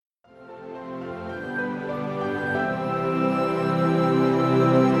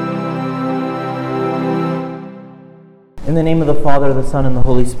In the name of the Father, the Son, and the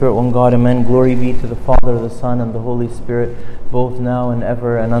Holy Spirit, one God, Amen. Glory be to the Father, the Son, and the Holy Spirit, both now and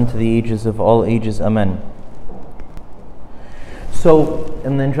ever, and unto the ages of all ages. Amen. So,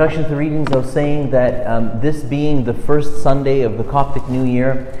 in the introduction to the readings, I was saying that this being the first Sunday of the Coptic New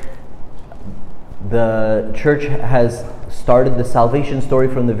Year, the church has started the salvation story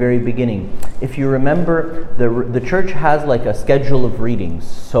from the very beginning. If you remember, the church has like a schedule of readings.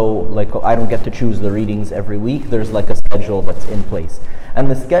 So like I don't get to choose the readings every week. There's like a schedule that's in place. And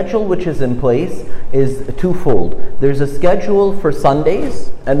the schedule which is in place is twofold. There's a schedule for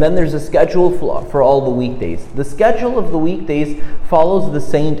Sundays, and then there's a schedule for all the weekdays. The schedule of the weekdays follows the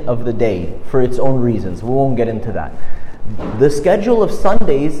saint of the day for its own reasons. We won't get into that. The schedule of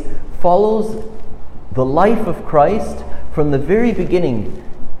Sundays follows the life of Christ from the very beginning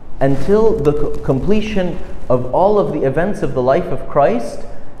until the completion of all of the events of the life of Christ,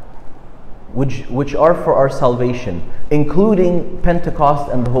 which are for our salvation, including Pentecost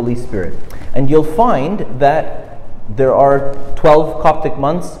and the Holy Spirit. And you'll find that there are 12 Coptic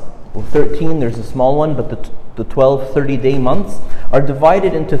months, or 13, there's a small one, but the 12 30-day months are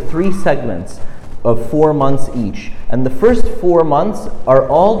divided into 3 segments of 4 months each. And the first 4 months are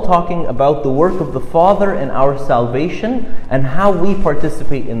all talking about the work of the Father in our salvation and how we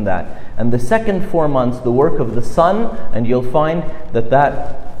participate in that. And the second 4 months, the work of the Son, and you'll find that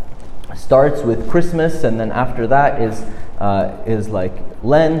starts with Christmas, and then after that is like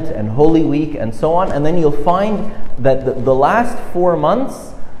Lent and Holy Week and so on. And then you'll find that the last 4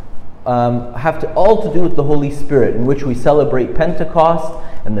 months have all to do with the Holy Spirit, in which we celebrate Pentecost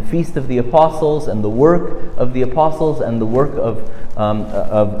and the Feast of the Apostles and the work of the Apostles and the work of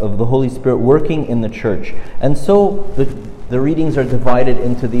the Holy Spirit working in the church. And so the readings are divided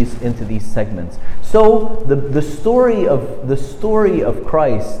into these segments. So the story of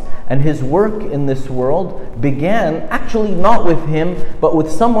Christ and his work in this world began actually not with him, but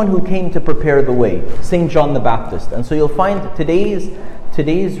with someone who came to prepare the way, St. John the Baptist. And so you'll find today's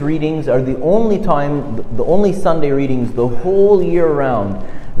readings are the only Sunday readings the whole year round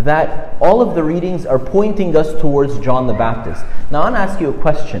that all of the readings are pointing us towards John the Baptist. Now I want to ask you a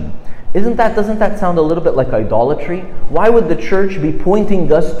question. Doesn't that sound a little bit like idolatry? Why would the church be pointing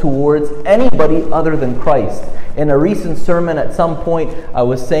us towards anybody other than Christ? In a recent sermon at some point, I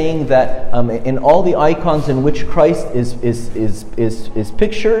was saying that in all the icons in which Christ is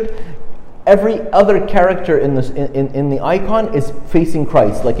pictured, every other character in the icon is facing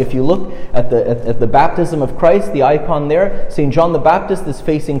Christ. Like if you look at the baptism of Christ, the icon there, St. John the Baptist is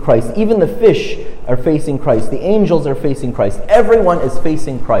facing Christ. Even the fish are facing Christ. The angels are facing Christ. Everyone is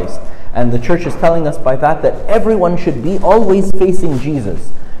facing Christ. And the church is telling us by that everyone should be always facing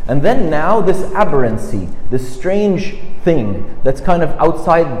Jesus. And then now this aberrancy, this strange thing that's kind of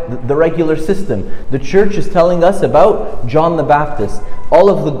outside the regular system. The church is telling us about John the Baptist. All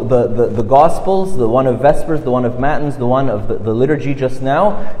of the Gospels, the one of Vespers, the one of Matins, the one of the liturgy just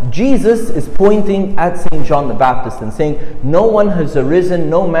now, Jesus is pointing at St. John the Baptist and saying, no one has arisen,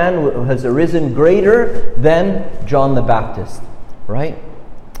 no man has arisen greater than John the Baptist. Right?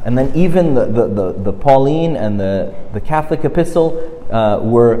 And then even the Pauline and the Catholic epistle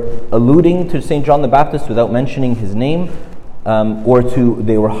were alluding to St. John the Baptist without mentioning his name,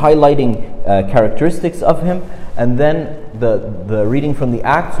 they were highlighting characteristics of him. And then the reading from the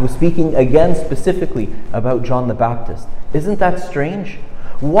Acts was speaking again specifically about John the Baptist. Isn't that strange?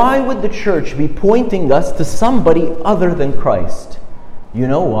 Why would the church be pointing us to somebody other than Christ? You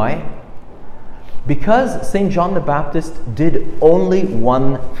know why? Because St. John the Baptist did only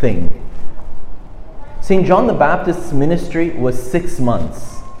one thing. St. John the Baptist's ministry was 6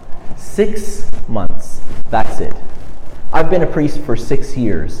 months. 6 months. That's it. I've been a priest for 6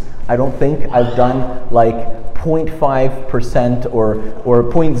 years. I don't think I've done like 0.5% or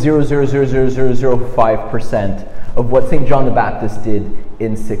 0.0000005% of what St. John the Baptist did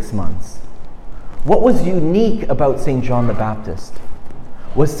in 6 months. What was unique about St. John the Baptist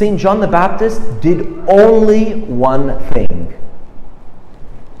was St. John the Baptist did only one thing.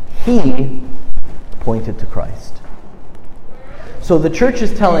 He pointed to Christ. So the church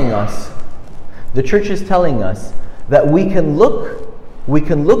is telling us that we can look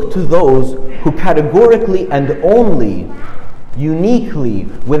to those who categorically and only, uniquely,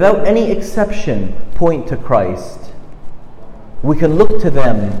 without any exception, point to Christ. We can look to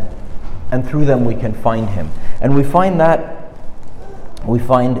them, and through them we can find him. And we find that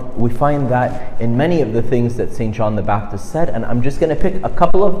in many of the things that St. John the Baptist said, and I'm just going to pick a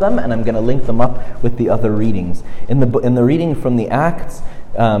couple of them, and I'm going to link them up with the other readings. In the reading from the Acts,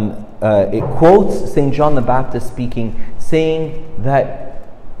 it quotes St. John the Baptist speaking, saying that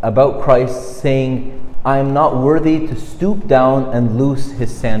about Christ, saying, I am not worthy to stoop down and loose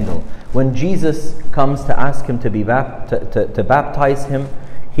his sandal. When Jesus comes to ask him to baptize him,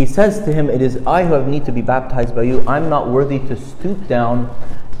 he says to him, it is I who have need to be baptized by you. I'm not worthy to stoop down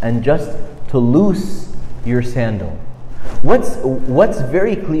and just to loose your sandal. What's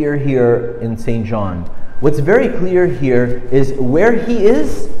very clear here in St. John? What's very clear here is where he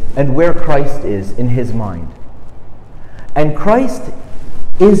is and where Christ is in his mind. And Christ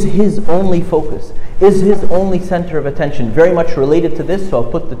is his only focus, is his only center of attention. Very much related to this, so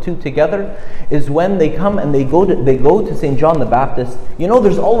I'll put the two together, is when they come and they go to St. John the Baptist. You know,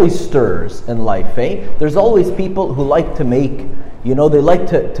 there's always stirs in life, eh? There's always people who like to make, they like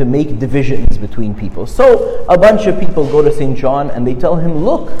to make divisions between people. So a bunch of people go to St. John and they tell him,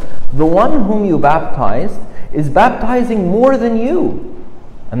 look, the one whom you baptized is baptizing more than you.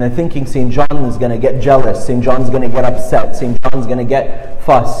 And they're thinking St. John is going to get jealous, St. John's going to get upset, St. John's going to get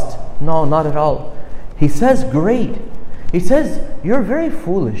fussed. No, not at all. He says, great. He says, you're very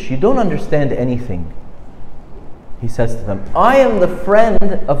foolish. You don't understand anything. He says to them, I am the friend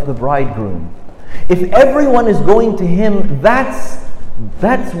of the bridegroom. If everyone is going to him, that's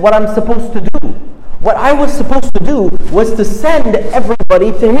what I'm supposed to do. What I was supposed to do was to send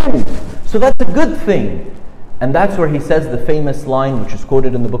everybody to him. So that's a good thing. And that's where he says the famous line, which is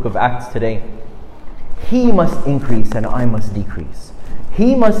quoted in the book of Acts today. He must increase and I must decrease.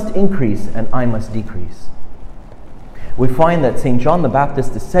 He must increase and I must decrease. We find that St. John the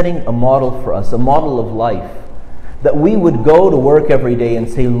Baptist is setting a model for us, a model of life. That we would go to work every day and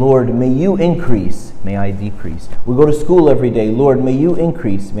say, Lord, may you increase, may I decrease. We go to school every day, Lord, may you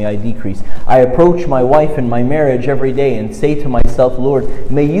increase, may I decrease. I approach my wife in my marriage every day and say to myself,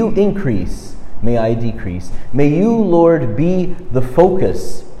 Lord, may you increase, may I decrease. May you, Lord, be the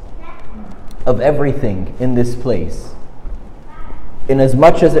focus of everything in this place. In as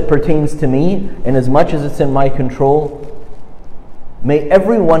much as it pertains to me, in as much as it's in my control, may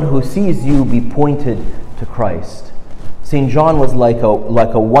everyone who sees you be pointed to Christ. St. John was like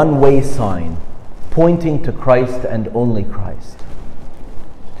a one-way sign, pointing to Christ and only Christ.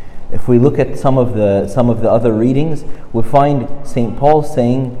 If we look at some of the other readings, we find St. Paul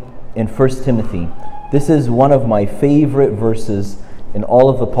saying in 1 Timothy, this is one of my favorite verses in all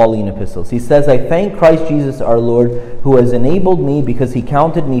of the Pauline epistles. He says, I thank Christ Jesus our Lord, who has enabled me because he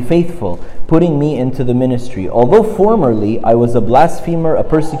counted me faithful, putting me into the ministry. Although formerly I was a blasphemer, a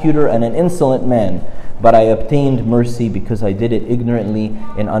persecutor, and an insolent man, but I obtained mercy because I did it ignorantly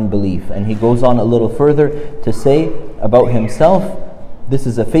in unbelief. And he goes on a little further to say about himself, this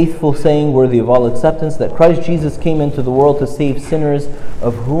is a faithful saying worthy of all acceptance, that Christ Jesus came into the world to save sinners,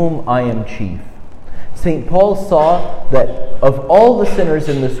 of whom I am chief. St. Paul saw that of all the sinners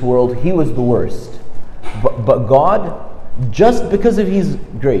in this world, he was the worst. But God, just because of his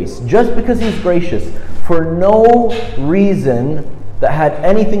grace, just because he's gracious, for no reason that had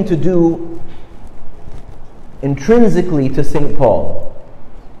anything to do intrinsically to St. Paul,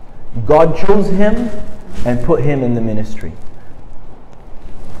 God chose him and put him in the ministry.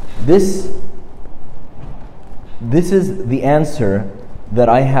 This is the answer that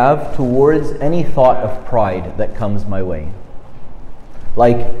I have towards any thought of pride that comes my way.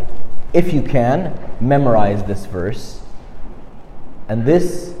 Like, if you can, memorize this verse. And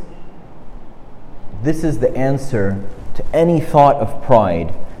this is the answer to any thought of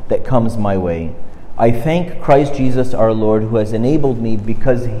pride that comes my way. I thank Christ Jesus our Lord, who has enabled me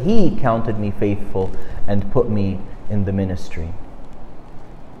because he counted me faithful and put me in the ministry.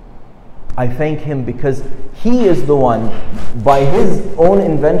 I thank him because he is the one, by his own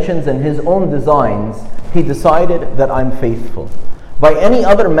inventions and his own designs, he decided that I'm faithful. By any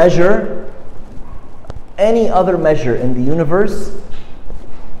other measure in the universe,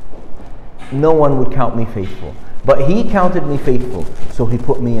 no one would count me faithful. But he counted me faithful, so he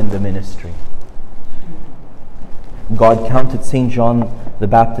put me in the ministry. God counted St. John the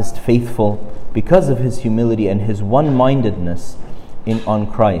Baptist faithful because of his humility and his one-mindedness on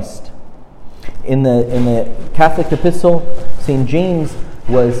Christ. In the Catholic epistle, St. James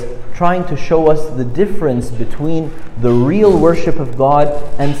was trying to show us the difference between the real worship of God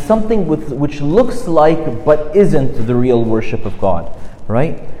and something which looks like but isn't the real worship of God,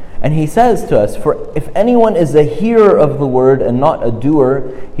 right? And he says to us, for if anyone is a hearer of the word and not a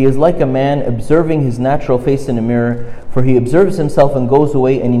doer, he is like a man observing his natural face in a mirror, for he observes himself and goes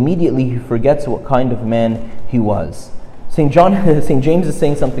away, and immediately he forgets what kind of man he was. St. James is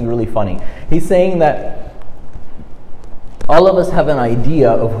saying something really funny. He's saying that all of us have an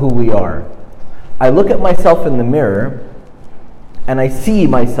idea of who we are. I look at myself in the mirror and I see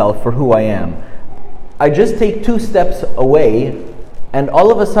myself for who I am. I just take 2 steps away And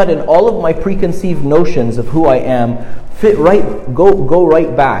all of a sudden, all of my preconceived notions of who I am go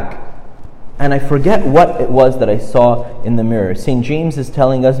right back. And I forget what it was that I saw in the mirror. St. James is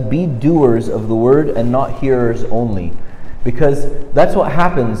telling us, be doers of the word and not hearers only. Because that's what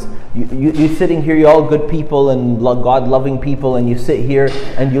happens. You're sitting here, you're all good people and God-loving people, and you sit here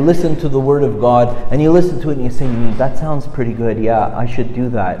and you listen to the Word of God, and you listen to it and you say, that sounds pretty good, yeah, I should do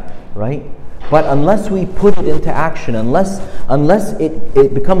that, right? But unless we put it into action, unless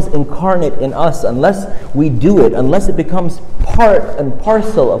it becomes incarnate in us, unless we do it, unless it becomes part and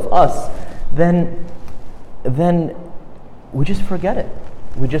parcel of us, then we just forget it.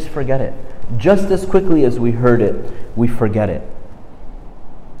 We just forget it. Just as quickly as we heard it, we forget it.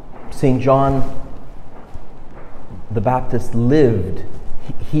 St. John the Baptist lived.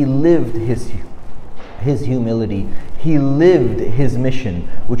 He lived his humility. He lived his mission,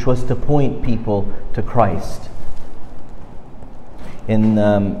 which was to point people to Christ. In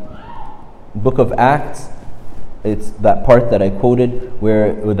Book of Acts, it's that part that I quoted,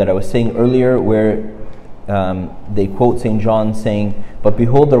 that I was saying earlier, where they quote St. John saying, "But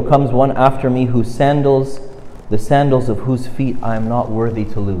behold, there comes one after me the sandals of whose feet I am not worthy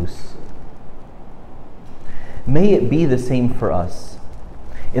to loose." May it be the same for us.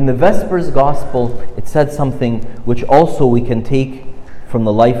 In the Vespers Gospel, it said something which also we can take from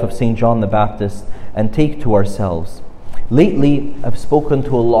the life of St. John the Baptist and take to ourselves. Lately, I've spoken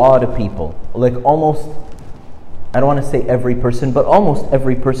to a lot of people, like almost, I don't want to say every person, but almost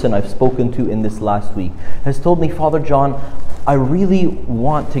every person I've spoken to in this last week has told me, "Father John, I really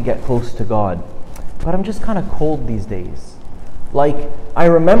want to get close to God, but I'm just kind of cold these days. Like, I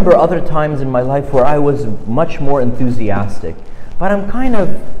remember other times in my life where I was much more enthusiastic, but I'm kind of,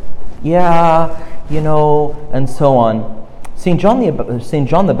 and so on." St. John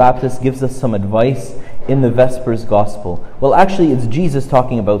the Baptist gives us some advice in the Vespers Gospel. Well, actually, it's Jesus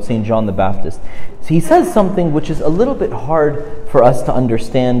talking about St. John the Baptist. So he says something which is a little bit hard for us to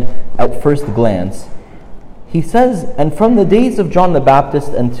understand at first glance. He says, "And from the days of John the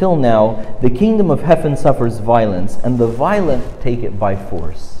Baptist until now, the kingdom of heaven suffers violence, and the violent take it by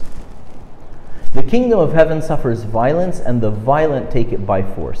force." The kingdom of heaven suffers violence, and the violent take it by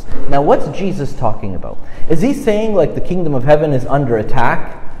force. Now, what's Jesus talking about? Is he saying, like, the kingdom of heaven is under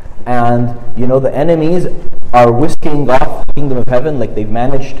attack, and, the enemies are whisking off the kingdom of heaven, like they've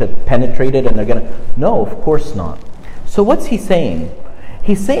managed to penetrate it, and they're going to... No, of course not. So what's he saying?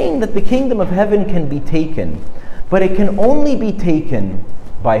 He's saying that the kingdom of heaven can be taken, but it can only be taken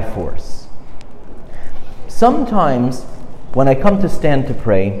by force. Sometimes, when I come to stand to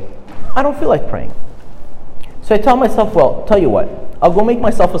pray, I don't feel like praying. So I tell myself, well, tell you what, I'll go make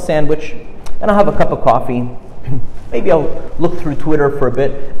myself a sandwich, and I'll have a cup of coffee. Maybe I'll look through Twitter for a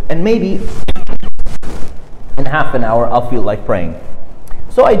bit, and maybe in half an hour I'll feel like praying.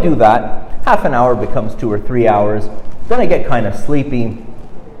 So I do that. Half an hour becomes 2 or 3 hours. Then I get kind of sleepy.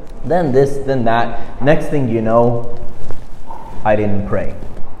 Then this, then that. Next thing you know, I didn't pray,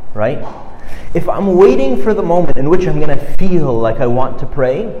 right? If I'm waiting for the moment in which I'm going to feel like I want to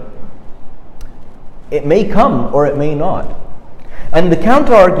pray, it may come or it may not. And the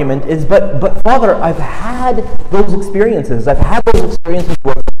counter-argument is, but Father, I've had those experiences. I've had those experiences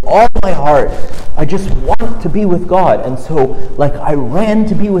where with all my heart, I just want to be with God. And so, like, I ran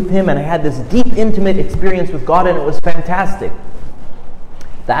to be with Him, and I had this deep, intimate experience with God, and it was fantastic.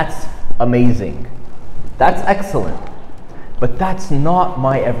 That's amazing. That's excellent. But that's not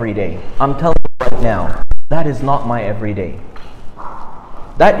my everyday. I'm telling you right now, that is not my everyday.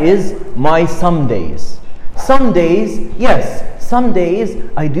 That is my some days. Some days, yes, some days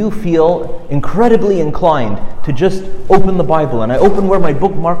I do feel incredibly inclined to just open the Bible, and I open where my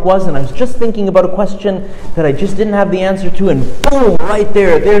bookmark was, and I was just thinking about a question that I just didn't have the answer to, and boom, right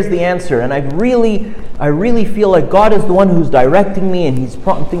there's the answer. And I really feel like God is the one who's directing me, and He's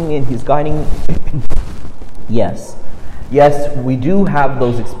prompting me, and He's guiding me. Yes, we do have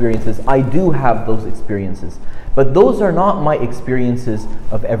those experiences. I do have those experiences. But those are not my experiences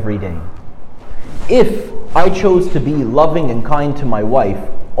of every day. If I chose to be loving and kind to my wife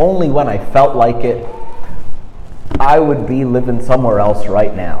only when I felt like it, I would be living somewhere else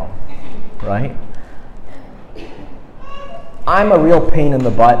right now, right? I'm a real pain in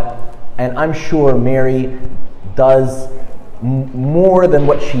the butt, and I'm sure Mary does more than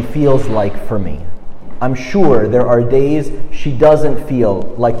what she feels like for me. I'm sure there are days she doesn't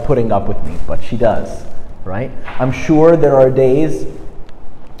feel like putting up with me, but she does, right? I'm sure there are days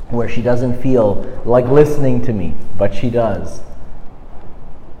where she doesn't feel like listening to me, but she does.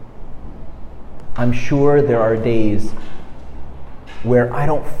 I'm sure there are days where I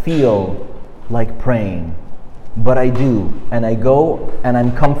don't feel like praying, but I do, and I go, and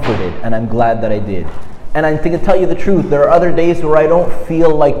I'm comforted, and I'm glad that I did. And I think to tell you the truth, there are other days where I don't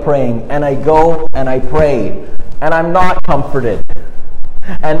feel like praying, and I go and I pray, and I'm not comforted,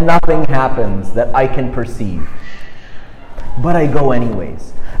 and nothing happens that I can perceive. But I go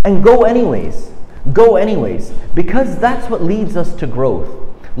anyways, and go anyways, because that's what leads us to growth.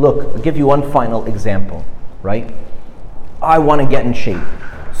 Look, I'll give you one final example, right? I want to get in shape.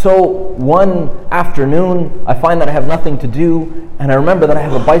 So one afternoon, I find that I have nothing to do, and I remember that I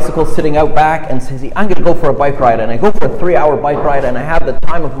have a bicycle sitting out back, and says, I'm going to go for a bike ride. And I go for a 3-hour bike ride, and I have the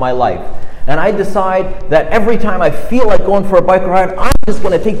time of my life. And I decide that every time I feel like going for a bike ride, I'm just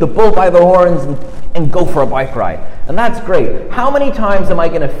going to take the bull by the horns and go for a bike ride. And that's great. How many times am I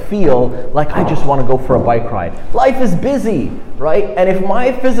going to feel like I just want to go for a bike ride? Life is busy, right? And if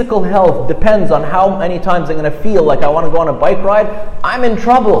my physical health depends on how many times I'm going to feel like I want to go on a bike ride, I'm in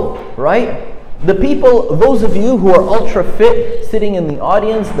trouble, right? The people, those of you who are ultra fit, sitting in the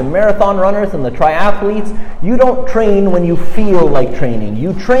audience, the marathon runners and the triathletes, you don't train when you feel like training.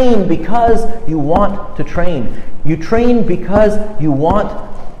 You train because you want to train. You train because you want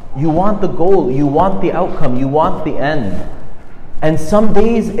the goal, you want the outcome, you want the end. And some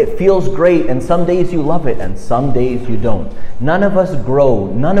days it feels great, and some days you love it, and some days you don't. None of us grow,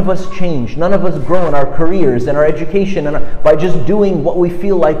 none of us change, none of us grow in our careers, in our education, and by just doing what we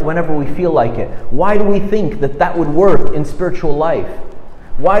feel like whenever we feel like it. Why do we think that that would work in spiritual life?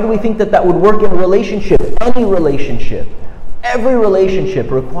 Why do we think that that would work in a relationship? Any relationship. Every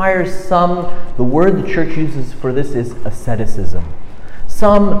relationship requires the word the church uses for this is asceticism.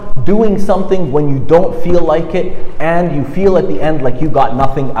 Some doing something when you don't feel like it, and you feel at the end like you got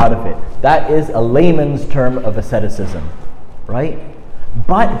nothing out of it. That is a layman's term of asceticism, right?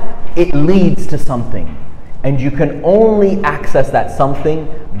 But it leads to something, and you can only access that something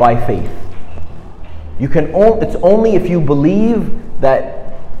by faith. It's only if you believe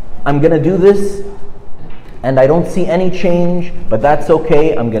that I'm going to do this, and I don't see any change, but that's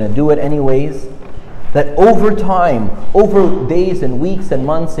okay, I'm going to do it anyways. That over time, over days and weeks and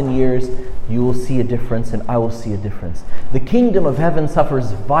months and years, you will see a difference and I will see a difference. The kingdom of heaven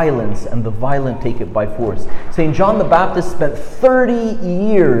suffers violence, and the violent take it by force. St. John the Baptist spent 30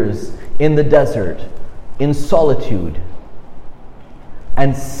 years in the desert, in solitude,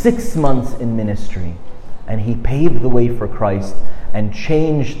 and 6 months in ministry. And he paved the way for Christ and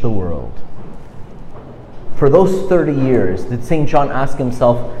changed the world. For those 30 years, did St. John ask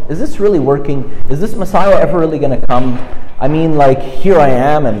himself, is this really working? Is this Messiah ever really going to come? I mean, like, here I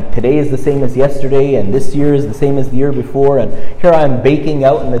am, and today is the same as yesterday, and this year is the same as the year before, and here I am baking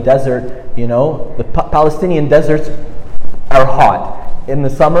out in the desert. You know, the Palestinian deserts are hot in the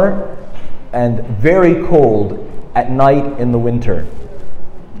summer and very cold at night in the winter.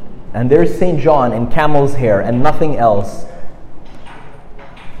 And there's St. John in camel's hair and nothing else.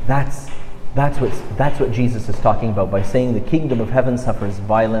 That's what Jesus is talking about by saying the kingdom of heaven suffers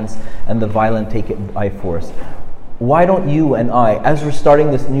violence, and the violent take it by force. Why don't you and I, as we're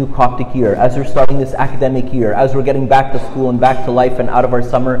starting this new Coptic year, as we're starting this academic year, as we're getting back to school and back to life and out of our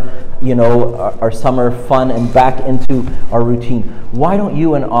summer, our summer fun and back into our routine, why don't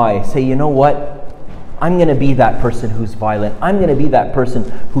you and I say, you know what? I'm going to be that person who's violent. I'm going to be that person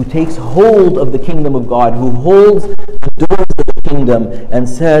who takes hold of the kingdom of God, who holds the doors of the kingdom and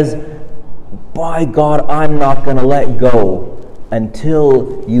says, by God, I'm not going to let go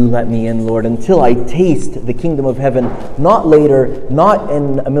until you let me in, Lord, until I taste the kingdom of heaven, not later, not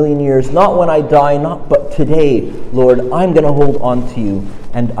in a million years, not when I die, but today, Lord, I'm going to hold on to you,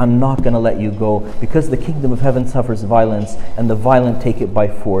 and I'm not going to let you go, because the kingdom of heaven suffers violence, and the violent take it by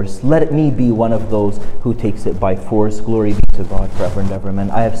force. Let me be one of those who takes it by force. Glory be to God forever and ever.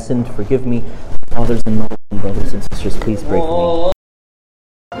 Amen. I have sinned, forgive me. Fathers and mothers and brothers and sisters, please pray for me.